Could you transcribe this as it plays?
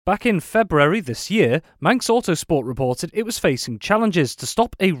Back in February this year, Manx Auto Sport reported it was facing challenges to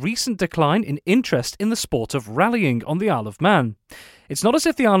stop a recent decline in interest in the sport of rallying on the Isle of Man. It's not as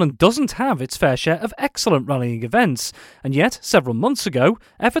if the island doesn't have its fair share of excellent rallying events, and yet, several months ago,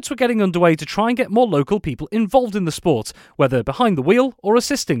 efforts were getting underway to try and get more local people involved in the sport, whether behind the wheel or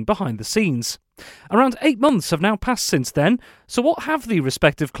assisting behind the scenes. Around 8 months have now passed since then, so what have the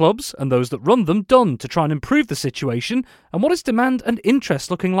respective clubs and those that run them done to try and improve the situation, and what is demand and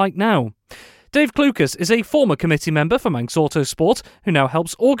interest looking like now? Dave Clucas is a former committee member for Manx Auto Sport, who now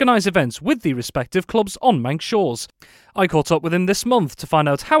helps organise events with the respective clubs on Manx shores. I caught up with him this month to find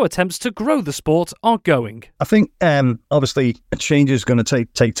out how attempts to grow the sport are going. I think, obviously, a change is going to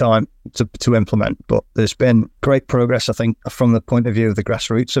take time to implement, but there's been great progress, I think, from the point of view of the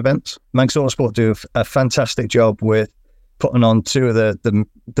grassroots events. Manx Auto Sport do a fantastic job with putting on two of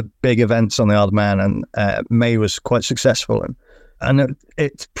the big events on the Isle of Man, and May was quite successful. And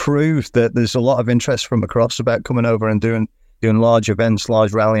it proved that there's a lot of interest from across about coming over and doing large events,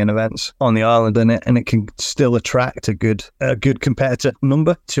 large rallying events on the island, and it can still attract a good competitor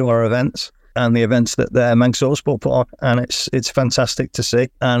number to our events and the events that Manx Auto Sport put on, and it's fantastic to see.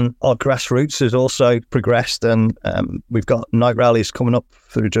 And our grassroots has also progressed, and we've got night rallies coming up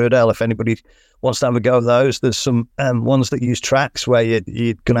through Druidale. If anybody wants to have a go at those, there's some ones that use tracks where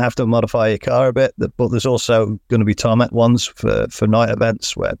you're going to have to modify your car a bit, but there's also going to be tarmac ones for night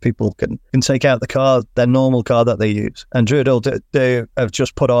events where people can take out their normal car that they use. And Druidale they have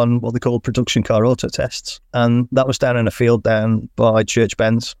just put on what they call production car auto tests, and that was down in a field down by Church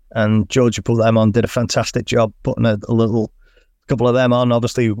Bends, and George, who put them on, did a fantastic job putting a couple of them on,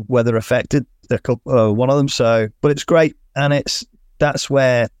 obviously weather affected, one of them, but it's great, and that's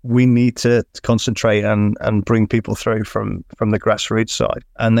where we need to concentrate and bring people through from the grassroots side.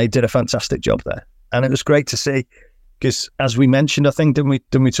 And they did a fantastic job there. And it was great to see, because as we mentioned, I think,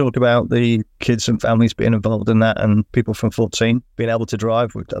 didn't we talk about the kids and families being involved in that and people from 14 being able to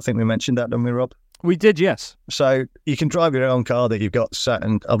drive? I think we mentioned that, didn't we, Rob? We did, yes. So you can drive your own car that you've got set,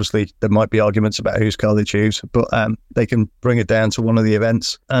 and obviously there might be arguments about whose car they choose, but they can bring it down to one of the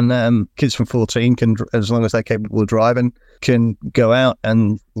events, and kids from 14 can, as long as they're capable of driving, can go out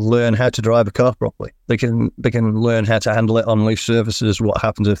and learn how to drive a car properly. They can learn how to handle it on loose surfaces, what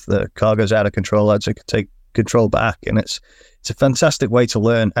happens if the car goes out of control, how to take control back, and it's a fantastic way to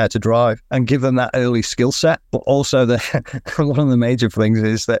learn how to drive and give them that early skill set. But also, one of the major things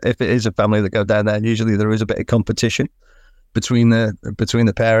is that if it is a family that go down there, usually there is a bit of competition between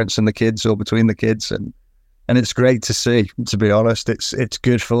the parents and the kids, or between the kids, and it's great to see. To be honest, it's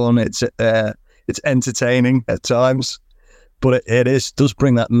good fun. It's entertaining at times, but it does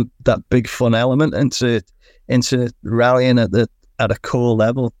bring that big fun element into rallying at a core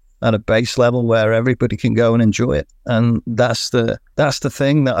level, at a base level, where everybody can go and enjoy it. And that's the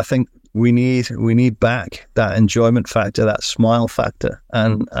thing that I think we need back, that enjoyment factor, that smile factor.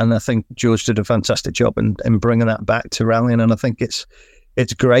 And I think George did a fantastic job in bringing that back to rallying. And I think it's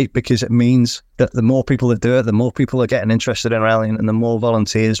great, because it means that the more people that do it, the more people are getting interested in rallying, and the more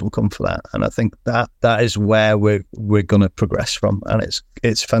volunteers will come for that. And I think that is where we're going to progress from. And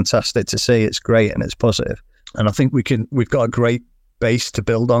it's fantastic to see. It's great and it's positive. And I think we've got a great base to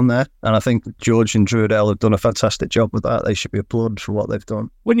build on there, and I think George and Druidale have done a fantastic job with that. They should be applauded for what they've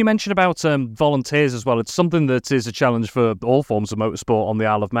done. When you mention about volunteers as well, it's something that is a challenge for all forms of motorsport on the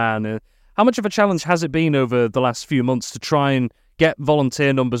Isle of Man. How much of a challenge has it been over the last few months to try and get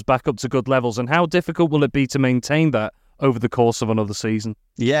volunteer numbers back up to good levels, and how difficult will it be to maintain that over the course of another season?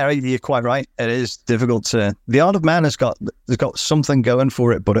 Yeah, you're quite right. It is difficult to... The Isle of Man has got something going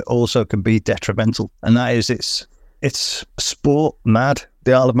for it, but it also can be detrimental, and that is it's sport mad.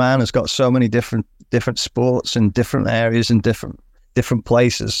 The Isle of Man has got so many different sports in different areas and different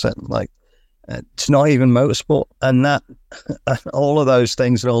places, and it's not even motorsport. And that all of those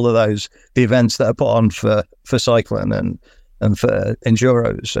things, and all of those the events that are put on for cycling and for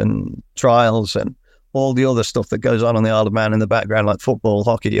enduros and trials and all the other stuff that goes on the Isle of Man in the background, like football,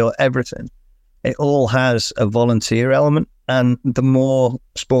 hockey, or everything, it all has a volunteer element. And the more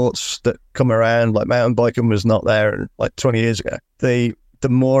sports that come around, like mountain biking was not there like 20 years ago, the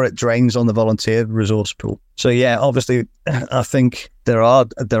more it drains on the volunteer resource pool. So yeah, obviously, I think there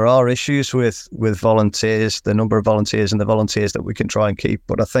are issues with volunteers, the number of volunteers and the volunteers that we can try and keep.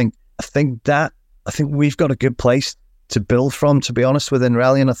 But I think we've got a good place to build from, to be honest, within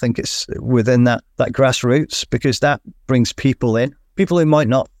rallying. I think it's within that grassroots, because that brings people who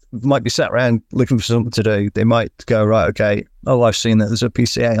might be sat around looking for something to do. They might go, right, okay, I've seen that there's a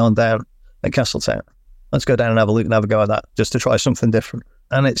PCA on down at Castletown. Let's go down and have a look and have a go at that, just to try something different.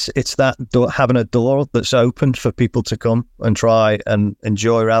 And it's that door, having a door that's open for people to come and try and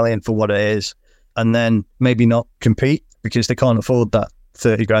enjoy rallying for what it is, and then maybe not compete because they can't afford that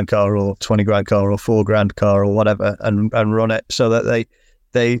 30 grand car or 20 grand car or 4 grand car or whatever and run it, so that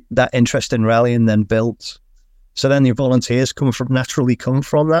that interest in rallying then builds. So then your volunteers naturally come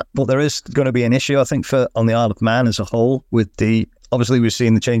from that. But there is going to be an issue, I think, on the Isle of Man as a whole with obviously we've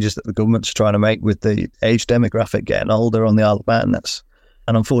seen the changes that the government's trying to make with the age demographic getting older on the Isle of Man.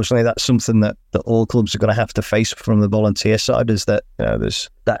 And unfortunately, that's something that all clubs are going to have to face from the volunteer side, is that there's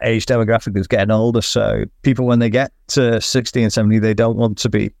that age demographic that's getting older. So people, when they get to 60 and 70, they don't want to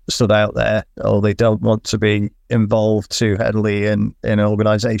be stood out there, or they don't want to be involved too heavily in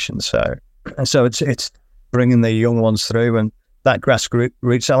organisations. So it's bringing the young ones through, and that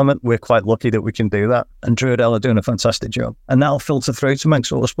grassroots element, we're quite lucky that we can do that. And Druidel are doing a fantastic job. And that'll filter through to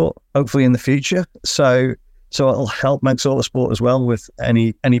Manx Auto Sport, hopefully in the future. So it'll help Manx Auto Sport as well with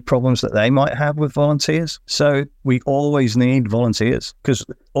any problems that they might have with volunteers. So we always need volunteers, because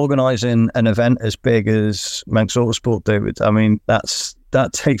organising an event as big as Manx Auto Sport do, I mean, that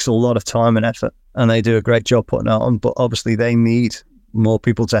takes a lot of time and effort, and they do a great job putting that on. But obviously they need more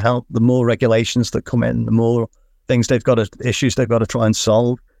people to help. The more regulations that come in, the more issues they've got to try and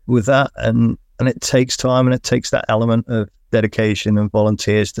solve with that. And it takes time, and it takes that element of dedication and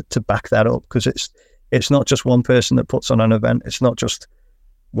volunteers to back that up, because it's not just one person that puts on an event. It's not just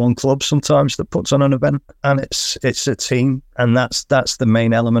one club sometimes that puts on an event, and it's a team, and that's the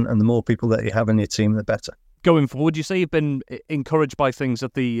main element. And the more people that you have in your team, the better. Going forward, you say you've been encouraged by things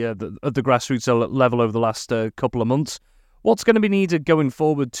at the grassroots level over the last couple of months. What's going to be needed going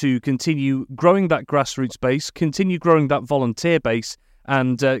forward to continue growing that grassroots base, continue growing that volunteer base,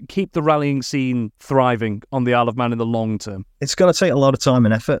 and keep the rallying scene thriving on the Isle of Man in the long term? It's going to take a lot of time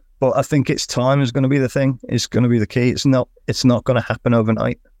and effort, but I think time is going to be the thing. It's going to be the key. It's not going to happen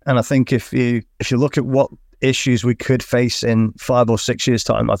overnight. And I think if you look at what issues we could face in 5 or 6 years'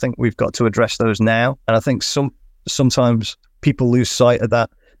 time, I think we've got to address those now. And I think sometimes people lose sight of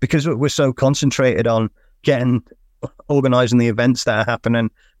that because we're so concentrated on organising the events that are happening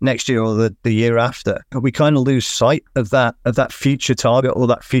next year or the year after. We kind of lose sight of that future target or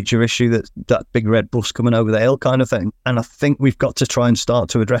that future issue, that big red bus coming over the hill kind of thing. And I think we've got to try and start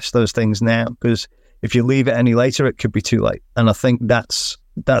to address those things now, because if you leave it any later, it could be too late. And I think that's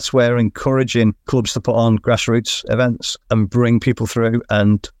where encouraging clubs to put on grassroots events and bring people through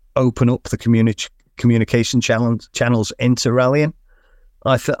and open up the communication channels into rallying.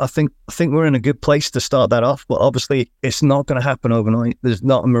 I think we're in a good place to start that off, but obviously it's not going to happen overnight. There's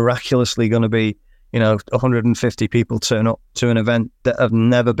not miraculously going to be 150 people turn up to an event that have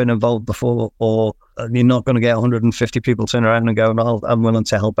never been involved before, or you're not going to get 150 people turn around and go, "No, I'm willing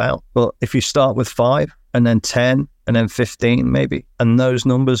to help out." But if you start with 5 and then 10 and then 15 maybe, and those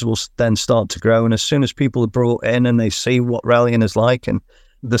numbers will then start to grow. And as soon as people are brought in and they see what rallying is like and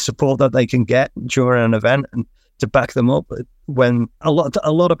the support that they can get during an event and to back them up, when a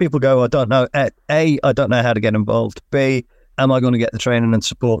lot of people go, "I don't know, A, I don't know how to get involved. B, am I going to get the training and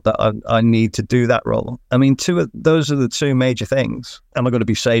support that I need to do that role?" I mean, those are the two major things. Am I going to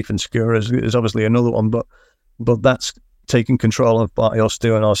be safe and secure is obviously another one, but that's taking control of by us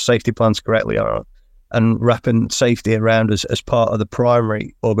doing our safety plans correctly and wrapping safety around as part of the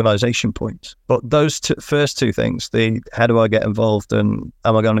primary organisation points. But those first two things, the how do I get involved and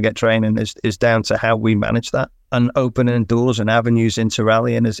am I going to get training, is down to how we manage that. And opening doors and avenues into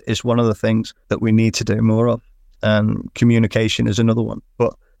rallying is one of the things that we need to do more of. And communication is another one.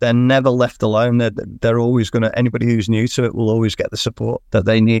 But they're never left alone. They're always going to, anybody who's new to it will always get the support that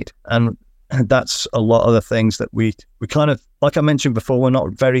they need. And that's a lot of the things that we kind of, like I mentioned before, we're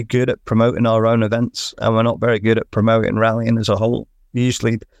not very good at promoting our own events, and we're not very good at promoting rallying as a whole.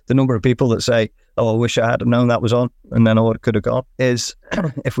 Usually the number of people that say, "Oh, I wish I had known that was on," and then I could have gone, is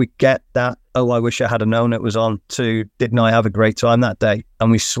if we get that, "Oh, I wish I had known it was on," to "Didn't I have a great time that day?"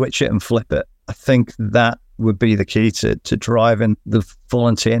 and we switch it and flip it, I think that would be the key to driving the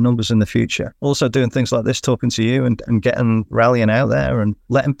volunteer numbers in the future. Also doing things like this, talking to you and getting rallying out there and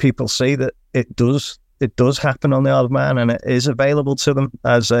letting people see that it does happen on the Isle of Man, and it is available to them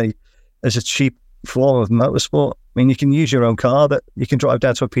as a cheap form of motorsport. I mean, you can use your own car, that you can drive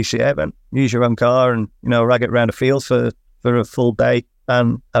down to a PCA event, use your own car and, rag it around a field for a full day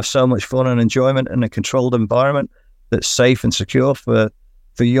and have so much fun and enjoyment in a controlled environment that's safe and secure for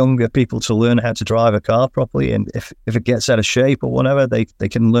younger people to learn how to drive a car properly. And if it gets out of shape or whatever, they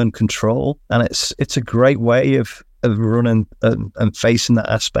can learn control. And it's a great way of running and facing that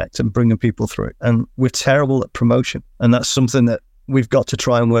aspect and bringing people through. And we're terrible at promotion. And that's something that we've got to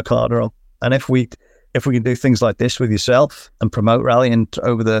try and work harder on. And if we if we can do things like this with yourself and promote rallying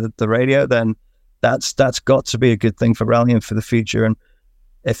over the radio, then that's got to be a good thing for rallying for the future. And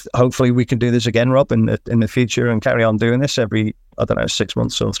if hopefully we can do this again, Rob, in the future and carry on doing this every, I don't know, 6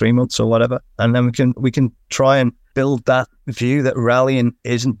 months or 3 months or whatever, and then we can try and build that view that rallying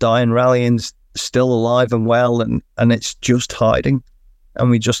isn't dying, rallying's still alive and well, and it's just hiding, and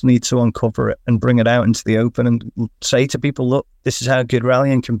we just need to uncover it and bring it out into the open and say to people, look, this is how good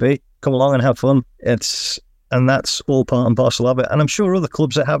rallying can be. Come along and have fun. And that's all part and parcel of it. And I'm sure other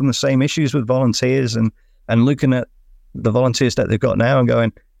clubs are having the same issues with volunteers and looking at the volunteers that they've got now and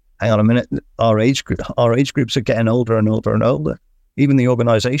going, hang on a minute, our age groups are getting older and older and older. Even the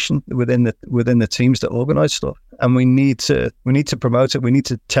organisation within the teams that organise stuff, and we need to promote it. We need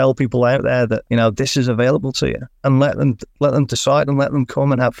to tell people out there that, you know, this is available to you, and let them decide and let them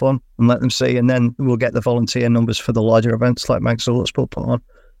come and have fun and let them see, and then we'll get the volunteer numbers for the larger events like Manx Auto Sport put on,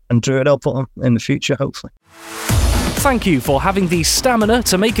 and Druid will put on in the future, hopefully. Thank you for having the stamina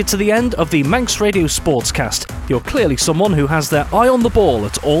to make it to the end of the Manx Radio Sportscast. You're clearly someone who has their eye on the ball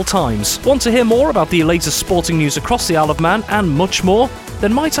at all times. Want to hear more about the latest sporting news across the Isle of Man and much more?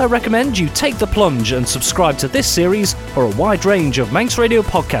 Then might I recommend you take the plunge and subscribe to this series or a wide range of Manx Radio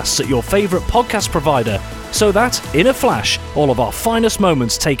podcasts at your favourite podcast provider, so that, in a flash, all of our finest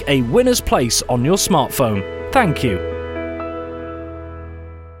moments take a winner's place on your smartphone. Thank you.